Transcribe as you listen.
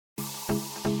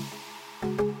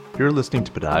You're listening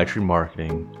to Podiatry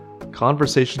Marketing,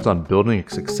 conversations on building a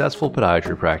successful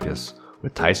podiatry practice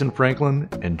with Tyson Franklin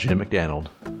and Jim McDaniel.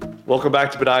 Welcome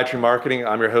back to Podiatry Marketing.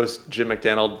 I'm your host, Jim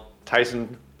McDaniel.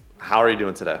 Tyson, how are you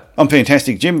doing today? I'm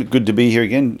fantastic, Jim. Good to be here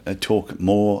again. Talk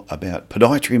more about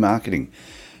podiatry marketing.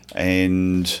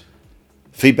 And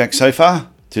feedback so far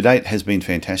to date has been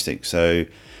fantastic. So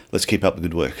let's keep up the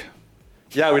good work.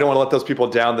 Yeah, we don't want to let those people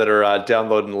down that are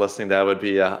downloading and listening. That would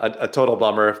be a total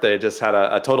bummer if they just had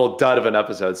a total dud of an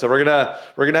episode. So we're gonna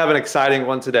have an exciting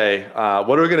one today.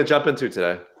 What are we gonna jump into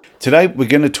today? Today we're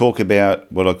going to talk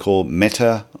about what I call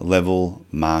meta level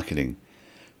marketing,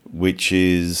 which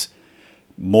is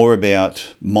more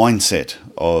about mindset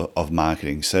of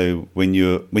marketing. So when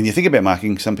you think about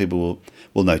marketing, some people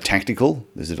will know tactical.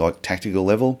 There's like tactical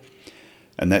level,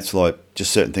 and that's like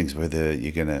just certain things. Whether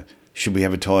should we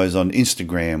advertise on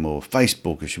Instagram or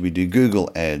Facebook, or should we do Google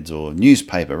ads or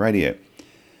newspaper, radio?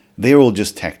 They're all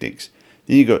just tactics.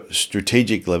 Then you've got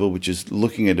strategic level, which is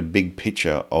looking at a big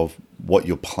picture of what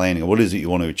you're planning, or what is it you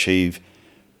want to achieve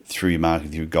through your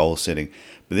marketing, through goal setting.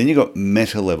 But then you've got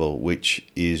meta level, which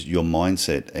is your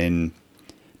mindset. And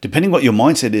depending what your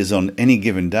mindset is on any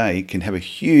given day can have a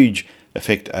huge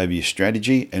effect over your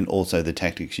strategy and also the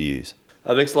tactics you use.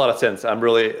 That makes a lot of sense. I'm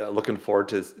really looking forward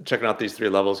to checking out these three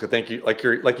levels. Because thank you, like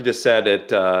you just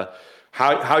said,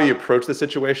 how you approach the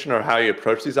situation or how you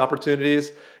approach these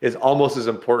opportunities is almost as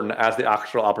important as the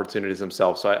actual opportunities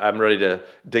themselves. So I'm ready to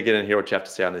dig in and hear what you have to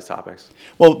say on these topics.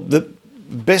 Well, the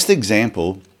best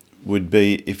example would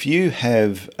be if you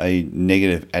have a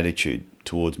negative attitude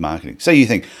towards marketing. Say you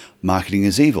think marketing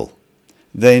is evil.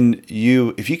 Then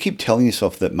if you keep telling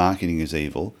yourself that marketing is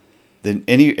evil, then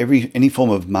any form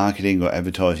of marketing or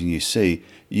advertising you see,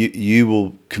 you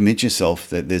will convince yourself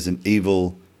that there's an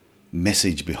evil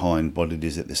message behind what it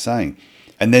is that they're saying.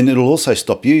 And then it'll also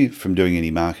stop you from doing any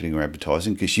marketing or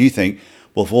advertising because you think,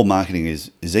 well, if all marketing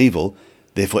is evil,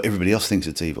 therefore everybody else thinks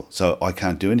it's evil, so I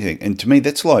can't do anything. And to me,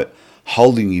 that's like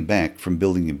holding you back from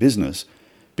building your business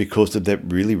because of that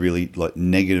really, really like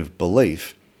negative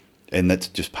belief. And that's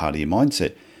just part of your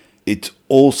mindset. It's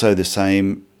also the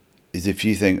same as if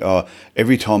you think, oh,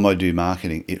 every time I do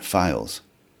marketing, it fails.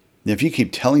 Now, if you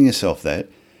keep telling yourself that,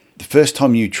 the first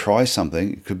time you try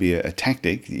something, it could be a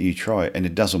tactic that you try and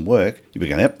it doesn't work, you'll be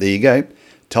going, yep, there you go.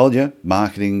 Told you,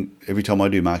 marketing, every time I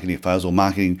do marketing, it fails, or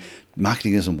marketing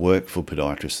doesn't work for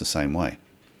podiatrists the same way.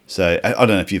 So I don't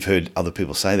know if you've heard other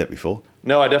people say that before.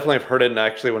 No, I definitely have heard it. And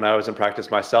actually, when I was in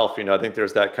practice myself, I think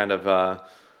there's that kind of,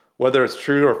 whether it's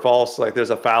true or false, like there's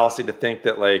a fallacy to think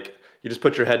that like you just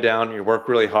put your head down, you work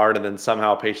really hard, and then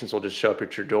somehow patients will just show up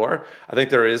at your door. I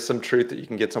think there is some truth that you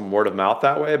can get some word of mouth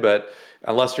that way, but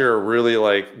unless you're really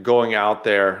like going out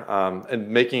there and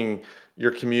making your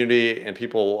community and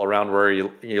people around where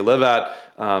you live at,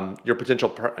 your potential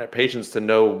patients to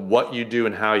know what you do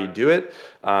and how you do it,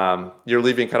 you're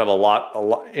leaving kind of a lot,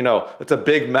 it's a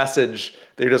big message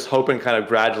that you're just hoping kind of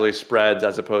gradually spreads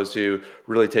as opposed to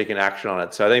really taking action on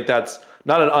it. So I think that's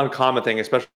not an uncommon thing,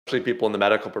 especially people in the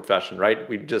medical profession, right?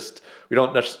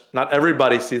 Not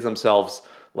everybody sees themselves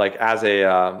like as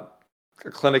a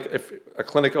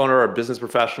clinic owner or a business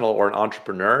professional or an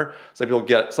entrepreneur.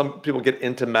 Some people get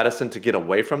into medicine to get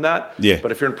away from that. Yeah.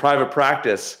 But if you're in private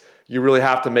practice, you really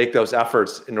have to make those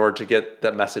efforts in order to get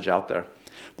that message out there.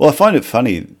 Well, I find it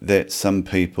funny that some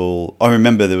people, I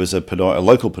remember there was a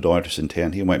local podiatrist in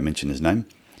town, he won't mention his name,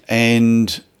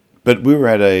 but we were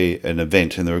at an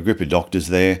event and there were a group of doctors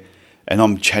there and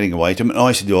I'm chatting away to him. And I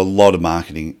used to do a lot of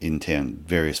marketing in town,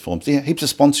 various forms, heaps of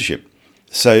sponsorship.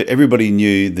 So everybody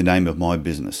knew the name of my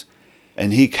business.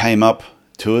 And he came up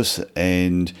to us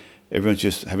and everyone's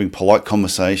just having polite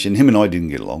conversation. Him and I didn't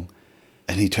get along.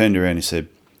 And he turned around and said,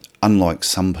 unlike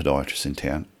some podiatrists in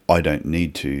town, I don't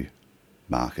need to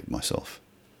market myself,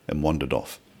 and wandered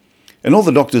off. And all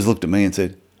the doctors looked at me and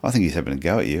said, I think he's having a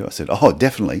go at you. I said, oh,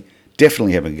 definitely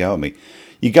having a go at me.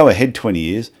 You go ahead 20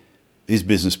 years, his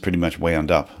business pretty much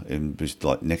wound up and was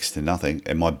like next to nothing.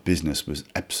 And my business was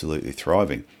absolutely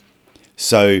thriving.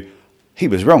 So he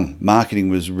was wrong. Marketing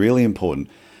was really important.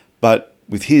 But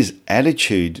with his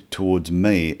attitude towards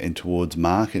me and towards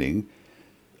marketing,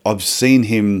 I've seen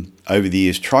him over the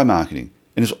years try marketing,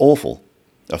 and it's awful.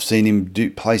 I've seen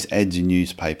him place ads in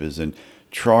newspapers and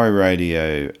try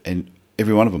radio, and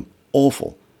every one of them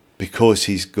awful, because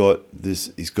he's got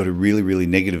a really, really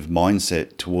negative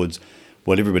mindset towards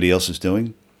what everybody else is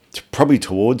doing, probably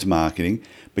towards marketing,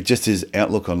 but just his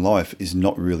outlook on life is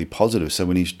not really positive. So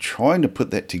when he's trying to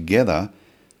put that together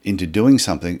into doing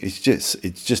something, it's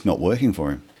just not working for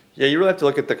him. Yeah, you really have to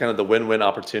look at the kind of the win-win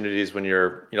opportunities when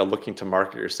you're looking to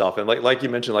market yourself. And like you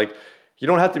mentioned, like you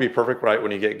don't have to be perfect right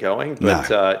when you get going,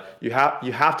 but you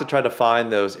have to try to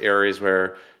find those areas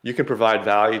where you can provide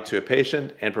value to a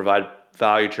patient and provide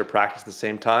value to your practice at the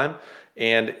same time.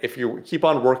 And if you keep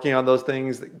on working on those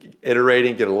things,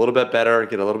 iterating, get a little bit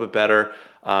better,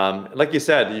 like you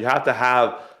said, you have to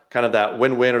have kind of that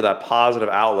win-win or that positive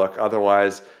outlook.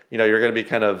 Otherwise, you're going to be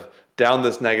kind of down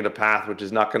this negative path, which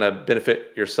is not going to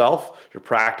benefit yourself, your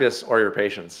practice, or your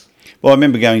patients. Well, I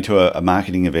remember going to a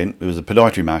marketing event. It was a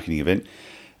podiatry marketing event.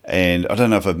 And I don't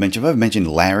know if I've mentioned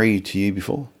Larry to you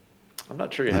before. I'm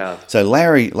not sure you have. So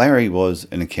Larry was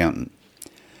an accountant.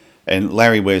 And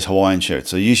Larry wears Hawaiian shirts.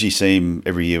 So I usually see him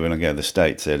every year when I go to the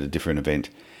States at a different event.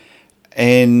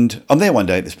 And I'm there one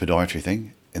day at this podiatry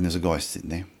thing, and there's a guy sitting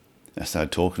there. I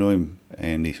started talking to him,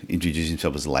 and he introduced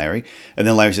himself as Larry. And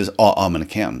then Larry says, "Oh, I'm an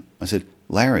accountant." I said,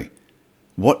 "Larry,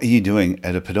 what are you doing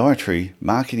at a podiatry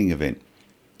marketing event?"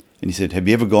 And he said, "Have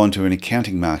you ever gone to an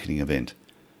accounting marketing event?"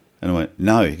 And I went,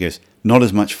 "No." He goes, "Not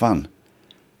as much fun."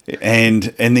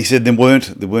 And he said there weren't.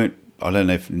 I don't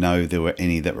know if there were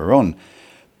any that were on,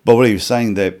 but what he was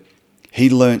saying that he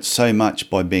learnt so much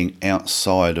by being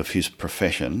outside of his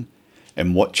profession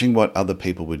and watching what other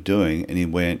people were doing, and he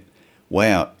went,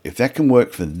 "Wow, if that can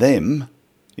work for them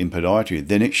in podiatry,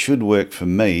 then it should work for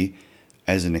me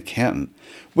as an accountant,"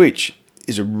 which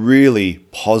is a really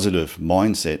positive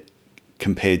mindset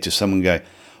compared to someone go,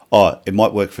 "Oh, it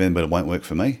might work for them, but it won't work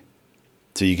for me."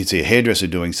 So you could see a hairdresser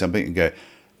doing something and go,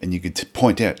 and you could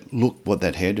point out, "Look what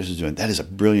that hairdresser is doing. That is a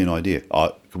brilliant idea. Oh,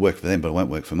 it could work for them, but it won't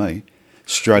work for me."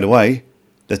 Straight away,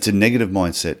 that's a negative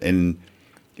mindset. And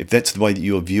if that's the way that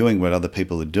you're viewing what other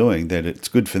people are doing, that it's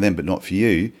good for them, but not for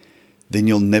you, then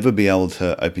you'll never be able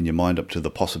to open your mind up to the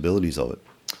possibilities of it.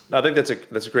 I think that's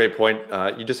a great point.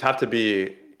 You just have to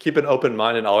keep an open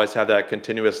mind and always have that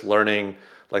continuous learning,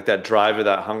 like that drive or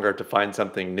that hunger to find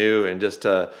something new, and just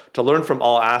to learn from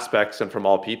all aspects and from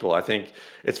all people. I think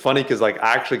it's funny because I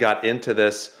actually got into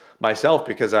this myself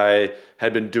because I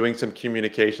had been doing some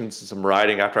communications and some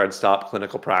writing after I'd stopped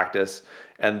clinical practice.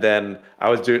 And then I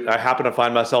happened to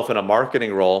find myself in a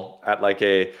marketing role at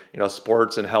a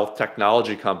sports and health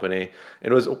technology company.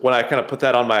 And it was when I kind of put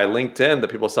that on my LinkedIn that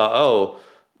people saw, "Oh,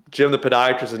 Jim the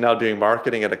podiatrist is now doing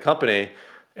marketing at a company."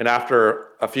 And after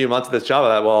a few months of this job,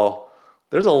 I thought,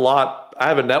 well, I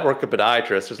have a network of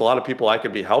podiatrists. There's a lot of people I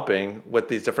could be helping with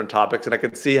these different topics, and I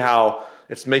could see how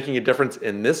it's making a difference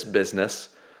in this business.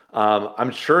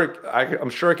 I'm sure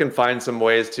I can find some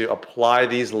ways to apply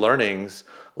these learnings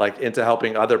into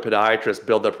helping other podiatrists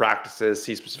build their practices,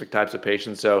 see specific types of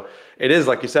patients. So it is,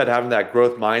 like you said, having that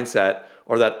growth mindset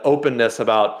or that openness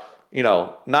about,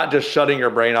 not just shutting your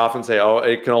brain off and say, "Oh,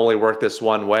 it can only work this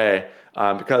one way,"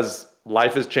 because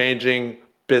life is changing,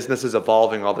 business is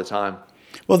evolving all the time.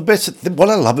 Well, what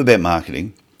I love about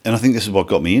marketing, and I think this is what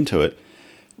got me into it,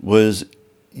 was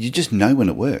you just know when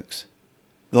it works.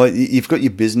 You've got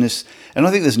your business, and I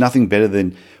think there's nothing better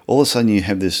than all of a sudden you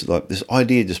have this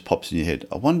idea just pops in your head.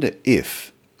 I wonder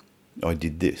if I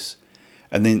did this,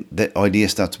 and then that idea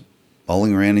starts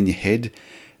bowling around in your head,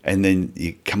 and then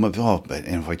you come up, and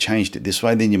if I changed it this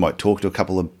way, then you might talk to a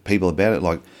couple of people about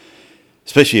it.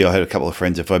 Especially I had a couple of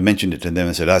friends, if I mentioned it to them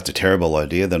and said, "Oh, it's a terrible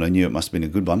idea," then I knew it must have been a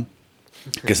good one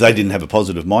because they didn't have a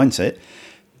positive mindset.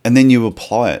 And then you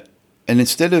apply it, and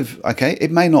instead of, okay,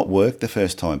 it may not work the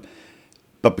first time,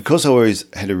 but because I always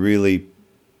had a really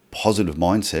positive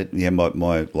mindset,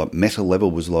 my meta level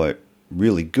was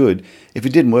really good. If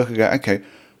it didn't work, I go, okay,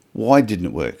 why didn't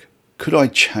it work? Could I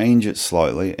change it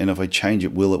slightly? And if I change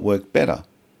it, will it work better?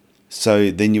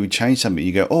 So then you would change something.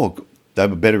 You go, "Oh, they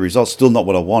were better results. Still not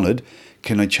what I wanted.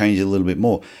 Can I change it a little bit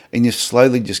more?" And you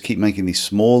slowly just keep making these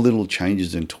small little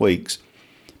changes and tweaks,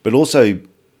 but also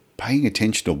paying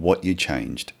attention to what you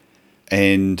changed.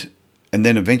 And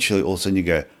then eventually all of a sudden you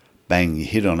go, bang, you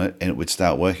hit on it, and it would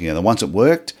start working. And then once it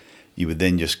worked, you would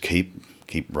then just keep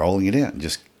rolling it out and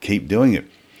just keep doing it.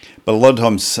 But a lot of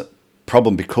times,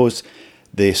 problem because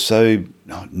they're so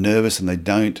nervous and they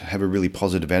don't have a really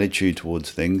positive attitude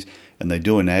towards things, and they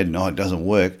do an ad and it doesn't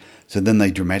work, so then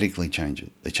they dramatically change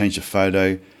it. They change the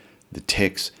photo, the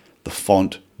text, the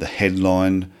font, the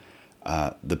headline,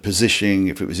 the positioning,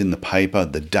 if it was in the paper,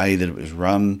 the day that it was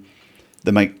run.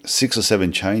 They make 6 or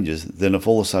 7 changes. Then if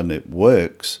all of a sudden it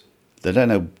works, they don't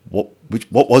know what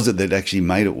was it that actually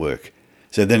made it work.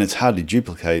 So then it's hard to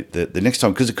duplicate the next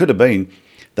time, because it could have been,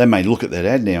 they may look at that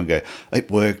ad now and go,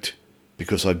 "It worked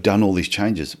because I've done all these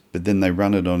changes," but then they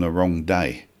run it on the wrong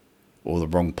day or the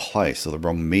wrong place or the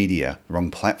wrong media, wrong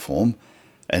platform,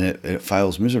 and it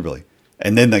fails miserably.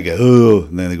 And then they go, "Oh,"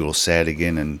 and then they get all sad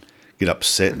again and get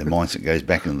upset, and their mindset goes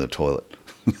back into the toilet.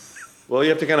 Well, you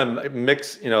have to kind of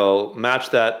mix,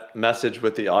 match that message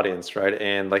with the audience, right?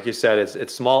 And like you said,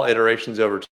 it's small iterations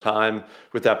over time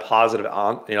with that positive,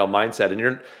 mindset.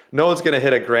 And no one's going to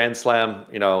hit a grand slam,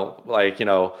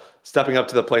 stepping up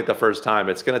to the plate the first time.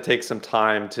 It's going to take some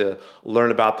time to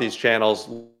learn about these channels,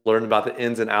 learn about the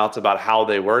ins and outs about how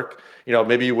they work.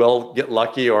 Maybe you will get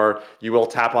lucky, or you will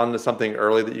tap onto something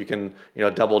early that you can,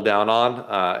 double down on.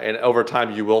 And over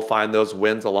time, you will find those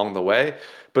wins along the way.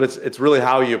 But it's really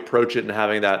how you approach it and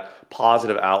having that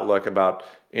positive outlook about,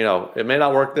 it may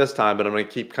not work this time, but I'm going to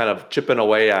keep kind of chipping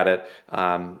away at it.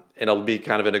 And it'll be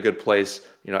kind of in a good place,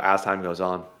 as time goes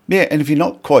on. Yeah. And if you're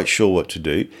not quite sure what to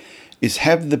do, is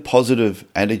have the positive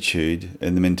attitude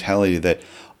and the mentality that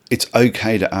it's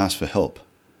okay to ask for help.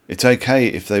 It's okay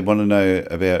if they want to know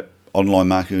about online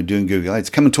marketing or doing Google Ads,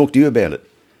 come and talk to you about it.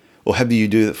 Or have you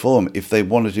do that for them. If they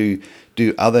wanted to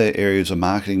do other areas of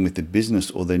marketing with the business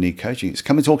or they need coaching, it's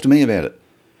come and talk to me about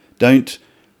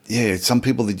it. Some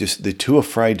people, they're too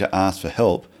afraid to ask for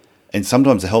help. And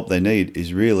sometimes the help they need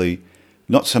is really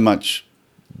not so much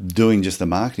doing just the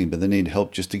marketing, but they need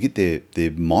help just to get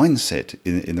their mindset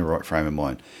in the right frame of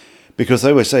mind. Because they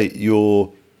always say, if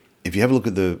you have a look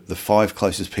at the 5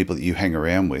 closest people that you hang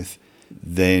around with,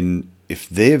 then if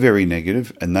they're very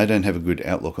negative and they don't have a good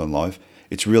outlook on life,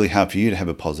 it's really hard for you to have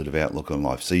a positive outlook on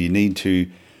life. So you need to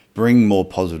bring more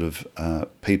positive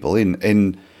people in.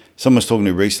 And someone was talking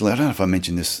to me recently, I don't know if I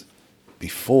mentioned this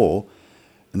before,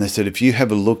 and they said, if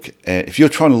you're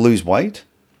trying to lose weight,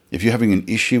 if you're having an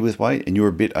issue with weight and you're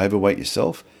a bit overweight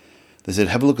yourself, they said,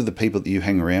 have a look at the people that you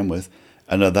hang around with,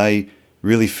 and are they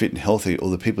really fit and healthy, or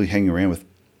the people you hang around with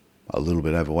are a little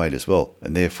bit overweight as well.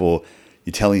 And therefore,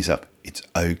 you're telling yourself, it's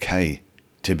okay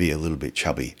to be a little bit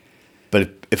chubby.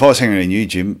 But if I was hanging around you,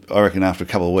 Jim, I reckon after a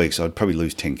couple of weeks, I'd probably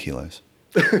lose 10 kilos.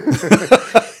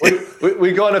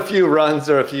 we go on a few runs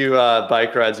or a few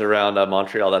bike rides around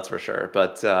Montreal, that's for sure.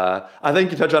 But I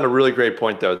think you touched on a really great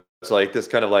point, though. It's like this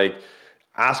kind of like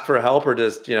ask for help, or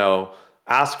just,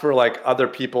 ask for like other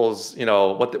people's,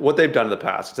 what they've done in the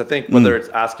past. Because I think whether it's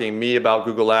asking me about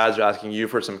Google Ads or asking you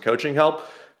for some coaching help,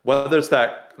 whether it's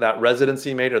that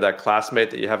residency mate or that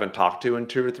classmate that you haven't talked to in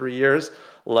 2 or 3 years,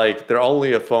 like they're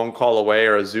only a phone call away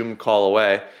or a Zoom call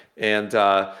away. And,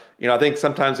 I think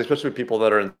sometimes, especially people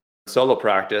that are in solo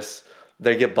practice,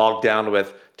 they get bogged down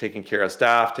with taking care of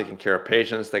staff, taking care of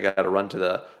patients. They got to run to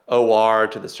the OR,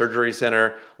 to the surgery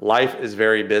center. Life is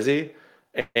very busy.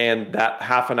 And that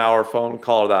half an hour phone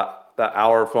call, or that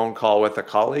hour phone call with a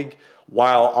colleague,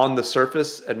 while on the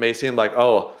surface, it may seem like,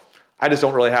 oh, I just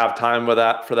don't really have time for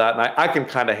that. And I can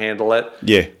kind of handle it.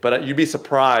 Yeah. But you'd be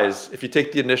surprised if you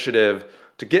take the initiative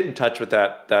to get in touch with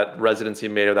that residency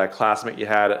mate or that classmate you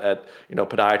had at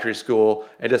podiatry school,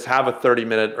 and just have a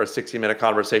 30-minute or 60-minute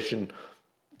conversation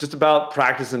just about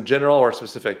practice in general or a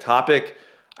specific topic.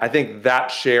 I think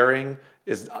that sharing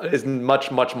is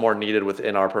much, much more needed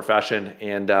within our profession,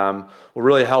 and will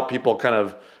really help people kind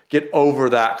of get over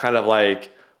that kind of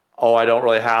like, oh, I don't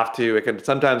really have to. It can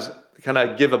sometimes kind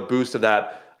of give a boost of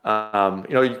that.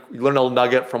 You learn a little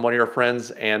nugget from one of your friends,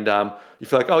 and you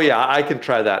feel like, oh yeah, I can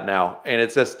try that now. And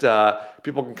it's just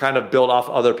people can kind of build off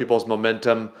other people's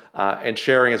momentum, and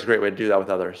sharing is a great way to do that with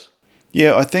others.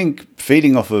 Yeah, I think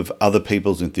feeding off of other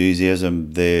people's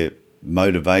enthusiasm, their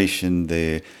motivation,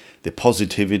 their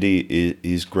positivity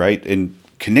is great, and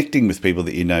connecting with people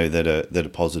that you know that are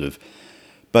positive.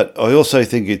 But I also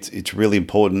think it's really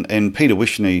important. And Peter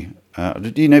Wishney,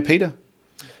 do you know Peter?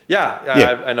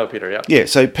 Yeah. I know Peter, yeah. Yeah,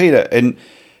 so Peter, and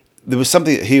there was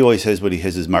something that he always has when he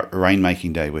has his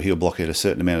rainmaking day, where he'll block out a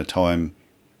certain amount of time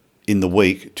in the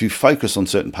week to focus on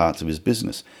certain parts of his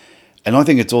business. And I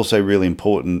think it's also really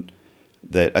important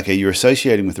that, okay, you're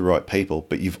associating with the right people,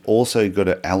 but you've also got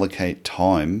to allocate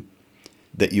time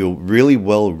that you're really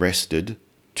well rested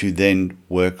to then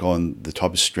work on the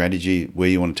type of strategy where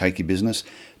you want to take your business,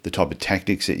 the type of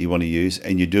tactics that you want to use,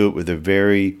 and you do it with a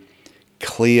very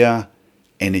clear,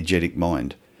 energetic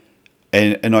mind.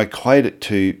 And I equate it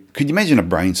to, could you imagine a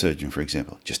brain surgeon, for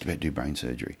example, just about to do brain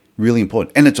surgery? Really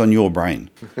important. And it's on your brain.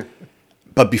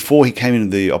 But before he came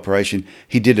into the operation,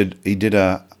 he did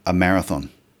a marathon.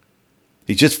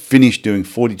 He just finished doing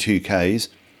 42 Ks,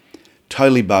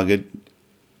 totally buggered.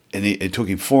 And it took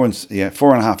him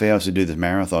 4.5 hours to do this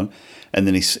marathon. And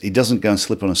then he doesn't go and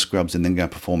slip on his scrubs and then go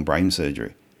and perform brain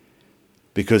surgery.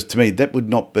 Because to me, that would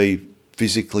not be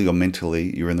physically or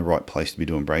mentally, you're in the right place to be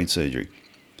doing brain surgery.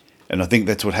 And I think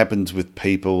that's what happens with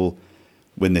people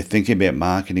when they're thinking about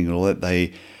marketing and all that.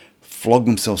 They flog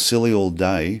themselves silly all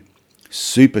day,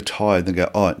 super tired, and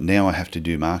go, oh, now I have to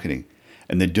do marketing.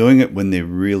 And they're doing it when they're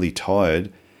really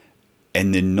tired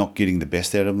and they're not getting the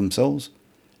best out of themselves.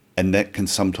 And that can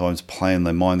sometimes play in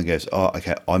their mind that goes, oh,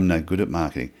 okay, I'm no good at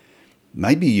marketing.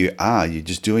 Maybe you are,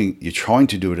 you're trying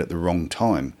to do it at the wrong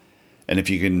time. And if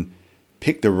you can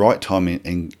pick the right time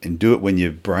and do it when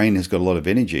your brain has got a lot of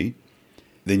energy,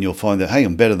 then you'll find that, hey,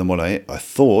 I'm better than what I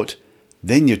thought.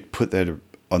 Then you put that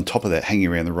on top of that, hanging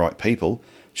around the right people,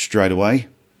 straight away,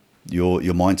 your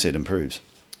mindset improves.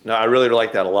 No, I really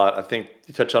like that a lot. I think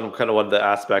you touched on kind of one of the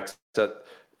aspects that,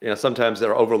 sometimes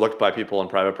they're overlooked by people in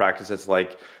private practice. It's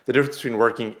like the difference between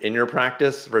working in your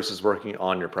practice versus working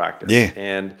on your practice. Yeah.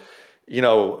 And,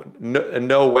 in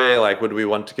no way, like, would we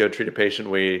want to go treat a patient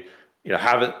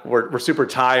we're super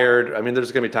tired. I mean,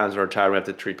 there's going to be times when we're tired, we have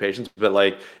to treat patients, but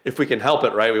like, if we can help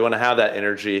it, right, we want to have that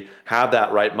energy, have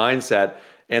that right mindset,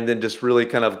 and then just really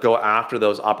kind of go after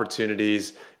those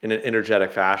opportunities in an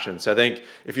energetic fashion. So I think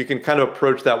if you can kind of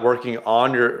approach that working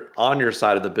on your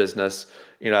side of the business,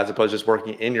 as opposed to just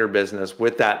working in your business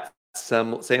with that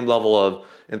same level of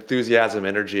enthusiasm,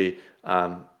 energy,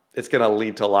 it's going to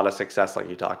lead to a lot of success, like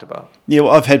you talked about. Yeah,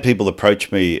 well, I've had people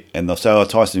approach me and they'll say, "Oh,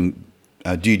 Tyson,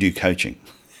 do you do coaching?"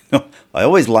 I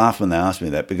always laugh when they ask me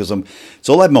that because it's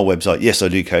all over my website. Yes, I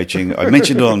do coaching. I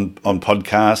mentioned it on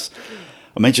podcasts.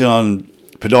 I mentioned on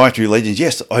Podiatry Legends.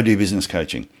 Yes, I do business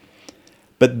coaching.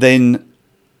 But then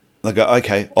they go,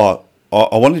 okay, I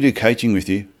want to do coaching with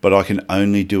you, but I can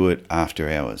only do it after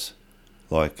hours,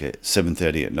 like at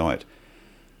 7:30 at night.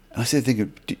 And I said,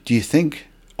 do you think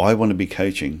I want to be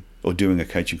coaching or doing a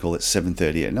coaching call at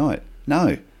 7:30 at night?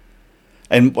 No.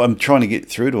 And I'm trying to get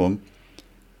through to them.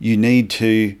 You need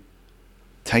to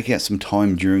take out some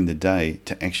time during the day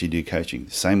to actually do coaching.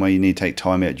 The same way you need to take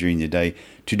time out during the day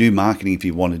to do marketing if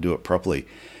you want to do it properly.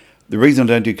 The reason I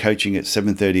don't do coaching at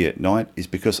 7:30 at night is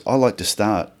because I like to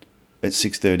start at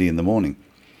 6:30 in the morning.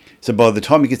 So by the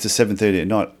time it gets to 7:30 at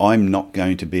night, I'm not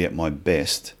going to be at my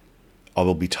best. I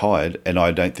will be tired, and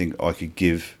I don't think I could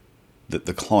give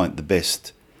the client the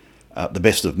best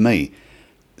of me.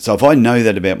 So if I know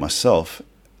that about myself,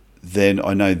 then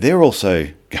I know they're also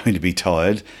going to be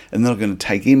tired and they're not going to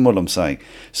take in what I'm saying.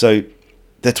 So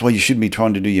that's why you should be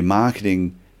trying to do your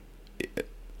marketing.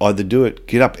 Either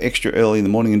get up extra early in the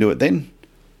morning and do it then,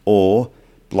 or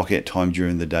block out time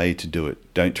during the day to do it.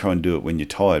 Don't try and do it when you're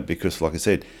tired, because like I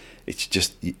said,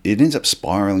 it ends up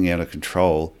spiraling out of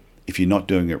control if you're not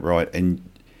doing it right. And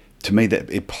to me, that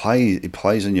it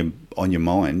plays on your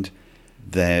mind,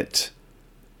 that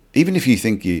even if you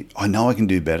think I know I can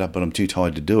do better, but I'm too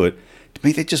tired to do it, to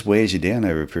me that just wears you down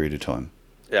over a period of time.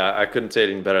 Yeah, I couldn't say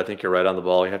it even better. I think you're right on the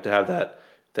ball. You have to have that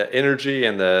energy,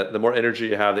 and the more energy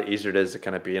you have, the easier it is to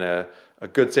kind of be in a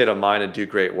good state of mind and do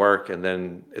great work. And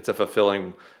then it's a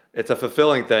fulfilling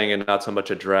thing, and not so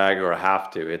much a drag or a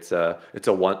have to.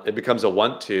 It becomes a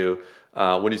want to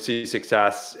when you see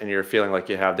success and you're feeling like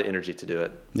you have the energy to do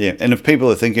it. Yeah, and if people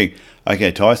are thinking,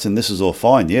 okay, Tyson, this is all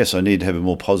fine. Yes, I need to have a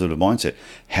more positive mindset.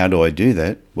 How do I do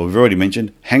that? Well, we've already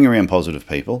mentioned, hang around positive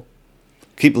people.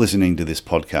 Keep listening to this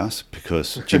podcast,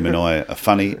 because Jim and I are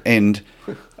funny and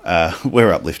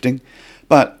we're uplifting.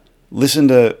 But listen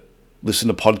to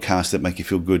podcasts that make you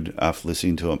feel good after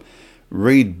listening to them.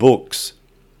 Read books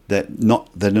that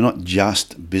are not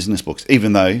just business books,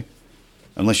 even though,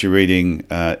 unless you're reading,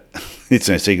 it's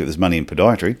no secret there's money in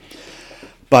podiatry.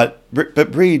 But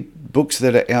read books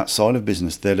that are outside of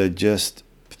business, that are just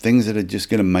things that are just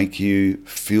going to make you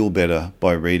feel better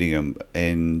by reading them,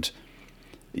 and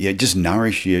just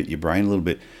nourish your brain a little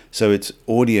bit. So it's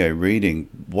audio, reading,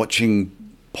 watching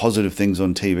positive things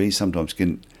on TV sometimes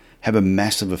can have a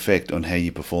massive effect on how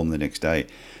you perform the next day.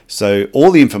 So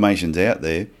all the information's out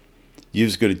there. You've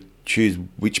just got to choose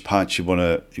which parts you want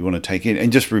to take in.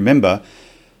 And just remember,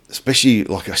 especially,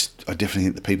 like I definitely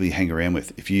think the people you hang around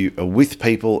with, if you are with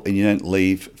people and you don't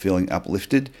leave feeling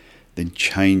uplifted, then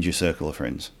change your circle of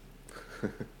friends.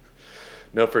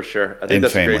 No, for sure. I think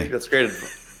that's family. Great. That's great.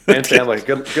 And family.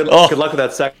 Good luck with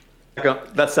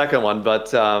that second one.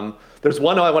 But there's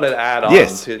one I wanted to add on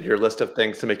to your list of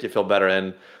things to make you feel better.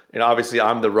 And obviously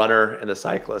I'm the runner and the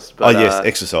cyclist. But,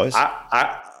 exercise.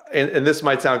 And this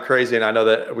might sound crazy, and I know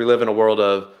that we live in a world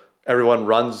of everyone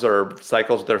runs or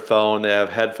cycles with their phone, they have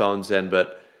headphones in,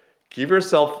 but give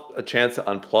yourself a chance to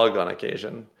unplug on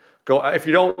occasion. If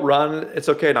you don't run, it's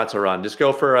okay not to run. Just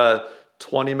go for a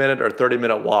 20-minute or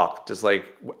 30-minute walk, just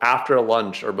like after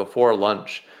lunch or before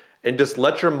lunch, and just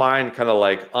let your mind kind of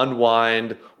like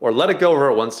unwind, or let it go where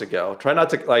it wants to go. Try not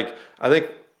to, I think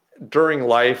during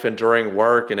life and during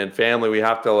work and in family, we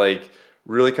have to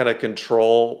really kind of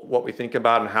control what we think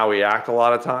about and how we act a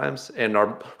lot of times. And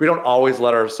we don't always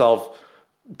let ourselves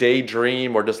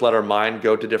daydream or just let our mind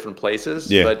go to different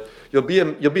places. Yeah. But you'll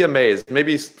be amazed.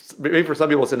 Maybe for some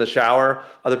people it's in the shower,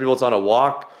 other people it's on a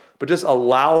walk. but just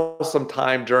allow some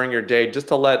time during your day just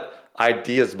to let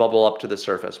ideas bubble up to the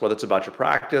surface, whether it's about your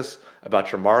practice,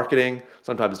 about your marketing.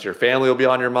 Sometimes your family will be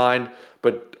on your mind,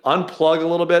 but unplug a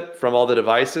little bit from all the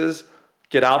devices,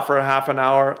 get out for a half an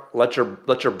hour, let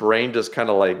your brain just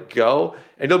kind of like go,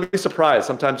 and you'll be surprised.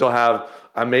 Sometimes you'll have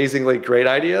amazingly great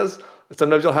ideas.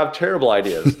 Sometimes you'll have terrible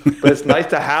ideas, but it's nice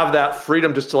to have that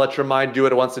freedom just to let your mind do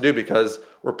what it wants to do, because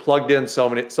we're plugged in so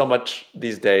much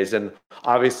these days. And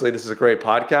obviously this is a great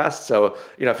podcast. So,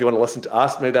 if you want to listen to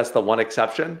us, maybe that's the one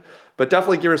exception, but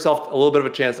definitely give yourself a little bit of a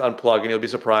chance to unplug, and you'll be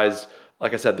surprised.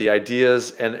 Like I said, the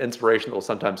ideas and inspiration that will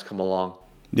sometimes come along.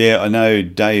 Yeah, I know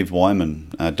Dave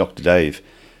Wyman, Dr. Dave,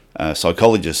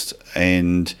 psychologist,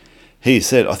 and he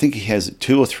said, I think he has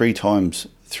 2 or 3 times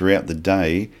throughout the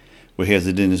day where he has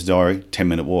it in his diary,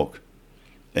 10-minute walk.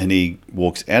 And he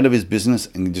walks out of his business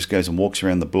and just goes and walks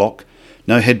around the block.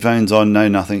 No headphones on, no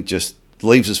nothing, just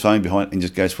leaves his phone behind and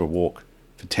just goes for a walk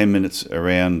for 10 minutes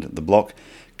around the block,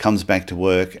 comes back to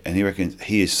work, and he reckons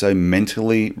he is so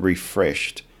mentally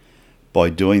refreshed by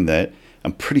doing that.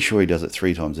 I'm pretty sure he does it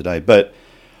 3 times a day. But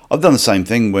I've done the same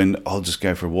thing when I'll just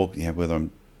go for a walk, whether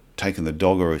I'm taking the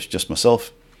dog or it's just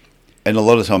myself. And a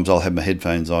lot of times I'll have my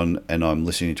headphones on and I'm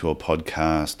listening to a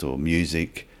podcast or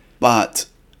music. But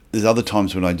there's other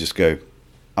times when I just go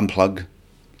unplug,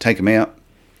 take them out,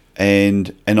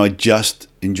 and I just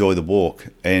enjoy the walk.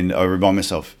 And I remind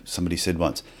myself, somebody said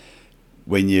once,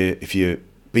 if you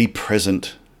be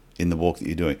present in the walk that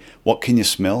you're doing, what can you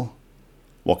smell?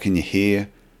 What can you hear?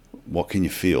 What can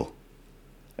you feel?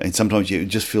 And sometimes you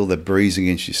just feel the breeze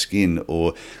against your skin,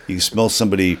 or you can smell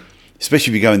somebody,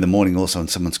 especially if you go in the morning, also, and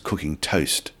someone's cooking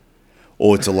toast,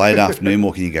 or it's a late afternoon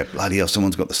walk and you go, bloody hell,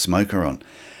 someone's got the smoker on.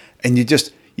 And you're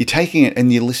taking it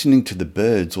and you're listening to the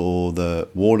birds or the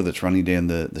water that's running down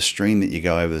the stream that you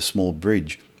go over, the small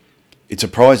bridge. It's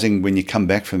surprising when you come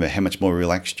back from it how much more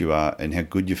relaxed you are and how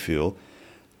good you feel.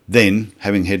 Then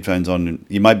having headphones on,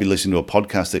 you might be listening to a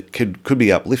podcast that could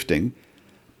be uplifting,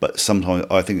 but sometimes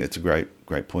I think it's a great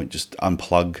point. Just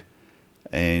unplug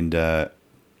and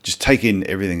just take in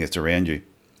everything that's around you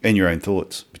and your own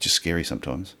thoughts, which is scary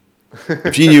sometimes.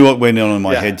 If you knew what went on in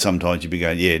my head, sometimes you'd be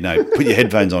going, yeah, no, put your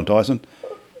headphones on, Tyson.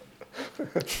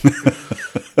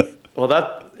 Well,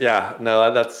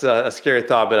 that's a scary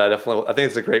thought, but I think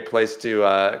it's a great place to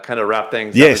kind of wrap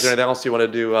things up. Is there anything else you want to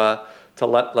do to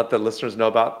let the listeners know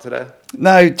about today?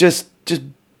 No, just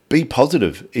be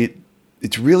positive.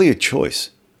 It's really a choice.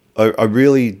 I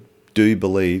really do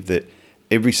believe that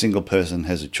every single person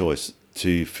has a choice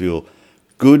to feel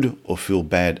good or feel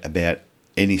bad about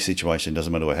any situation.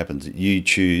 Doesn't matter what happens. You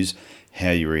choose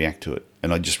how you react to it.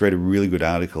 And I just read a really good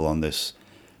article on this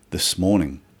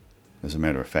morning, as a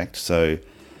matter of fact. So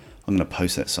I'm going to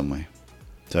post that somewhere.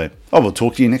 So I will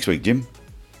talk to you next week, Jim.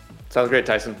 Sounds great,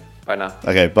 Tyson. Bye now.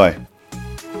 Okay, bye.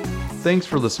 Thanks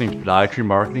for listening to Podiatry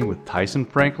Marketing with Tyson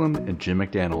Franklin and Jim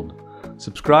McDaniel.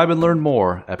 Subscribe and learn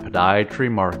more at Podiatry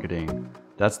Marketing.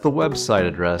 That's the website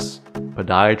address,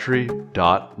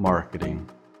 podiatry.marketing.